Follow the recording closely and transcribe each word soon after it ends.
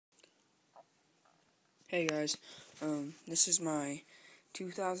Hey guys, this is my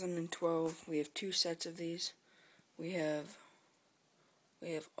 2012. We have two sets of these. We have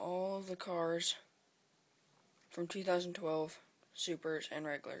all the cars from 2012, supers and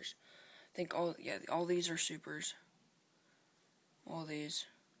regulars. I think all these are supers. All these.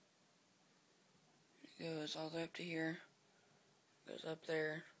 It goes all the way up to here. Goes up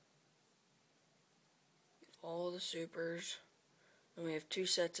there. All the supers. And we have two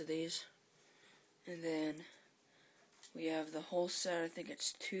sets of these. And then we have the whole set. I think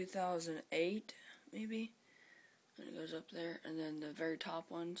it's 2008, maybe. And it goes up there. And then the very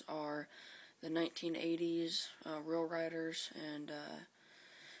top ones are the 1980s Real Riders and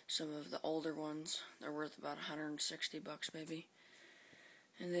some of the older ones. They're worth about $160 maybe.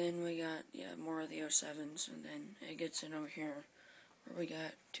 And then we got more of the 07s. And then it gets in over here where we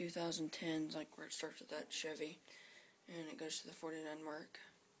got 2010s, like where it starts with that Chevy, and it goes to the 49 mark.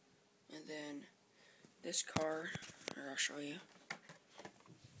 And then this car, or I'll show you.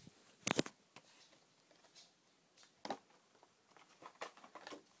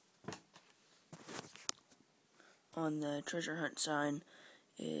 On the treasure hunt sign,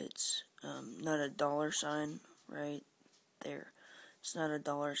 it's not a dollar sign right there. It's not a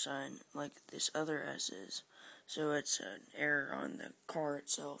dollar sign like this other S is. So it's an error on the car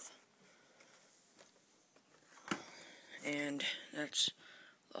itself. And that's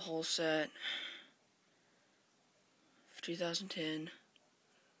the whole set. 2010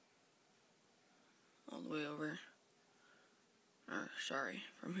 all the way over, or sorry,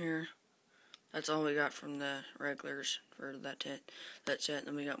 from here. That's all we got from the regulars for that set.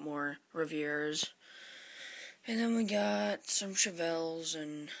 Then we got more Rivieras, and then we got some Chevelles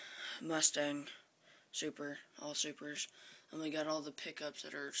and Mustang Super, all supers. And we got all the pickups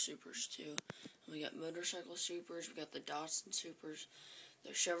that are supers too. And we got motorcycle supers, we got the Datsun supers,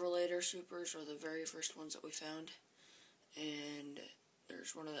 the Chevrolet supers are the very first ones that we found. And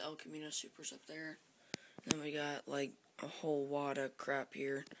there's one of the El Camino supers up there. And then we got like a whole wad of crap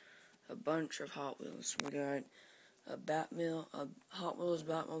here. A bunch of Hot Wheels. We got a Hot Wheels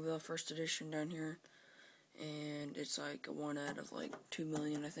Batmobile first edition down here. And it's like a one out of like 2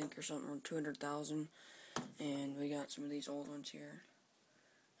 million, I think, or something, or 200,000. And we got some of these old ones here.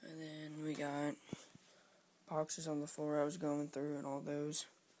 And then we got boxes on the floor I was going through and all those.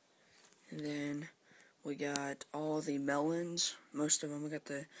 And then we got all the Melons, most of them. We got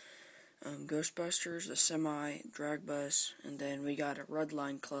the Ghostbusters, the Semi, Drag Bus, and then we got a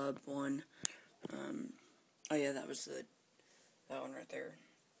Redline Club one. Oh yeah, that was that one right there.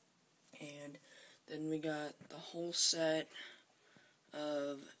 And then we got the whole set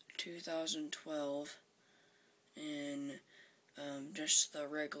of 2012 and just the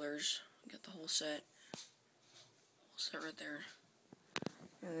regulars. We got the whole set right there.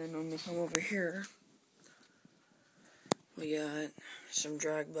 And then when we come over here, we got some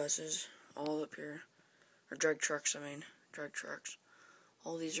drag buses all up here, or drag trucks, drag trucks.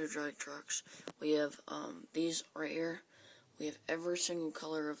 All these are drag trucks. We have these right here. We have every single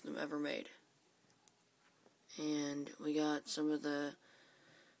color of them ever made. And we got some of the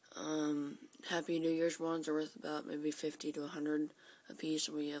Happy New Year's ones are worth about maybe 50 to 100 a piece.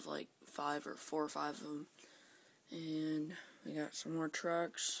 And we have like 4 or 5 of them. And we got some more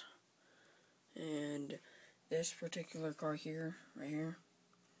trucks. And this particular car here, right here,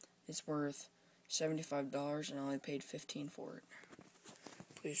 it's worth $75 and I only paid $15 for it.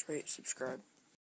 Please rate, subscribe.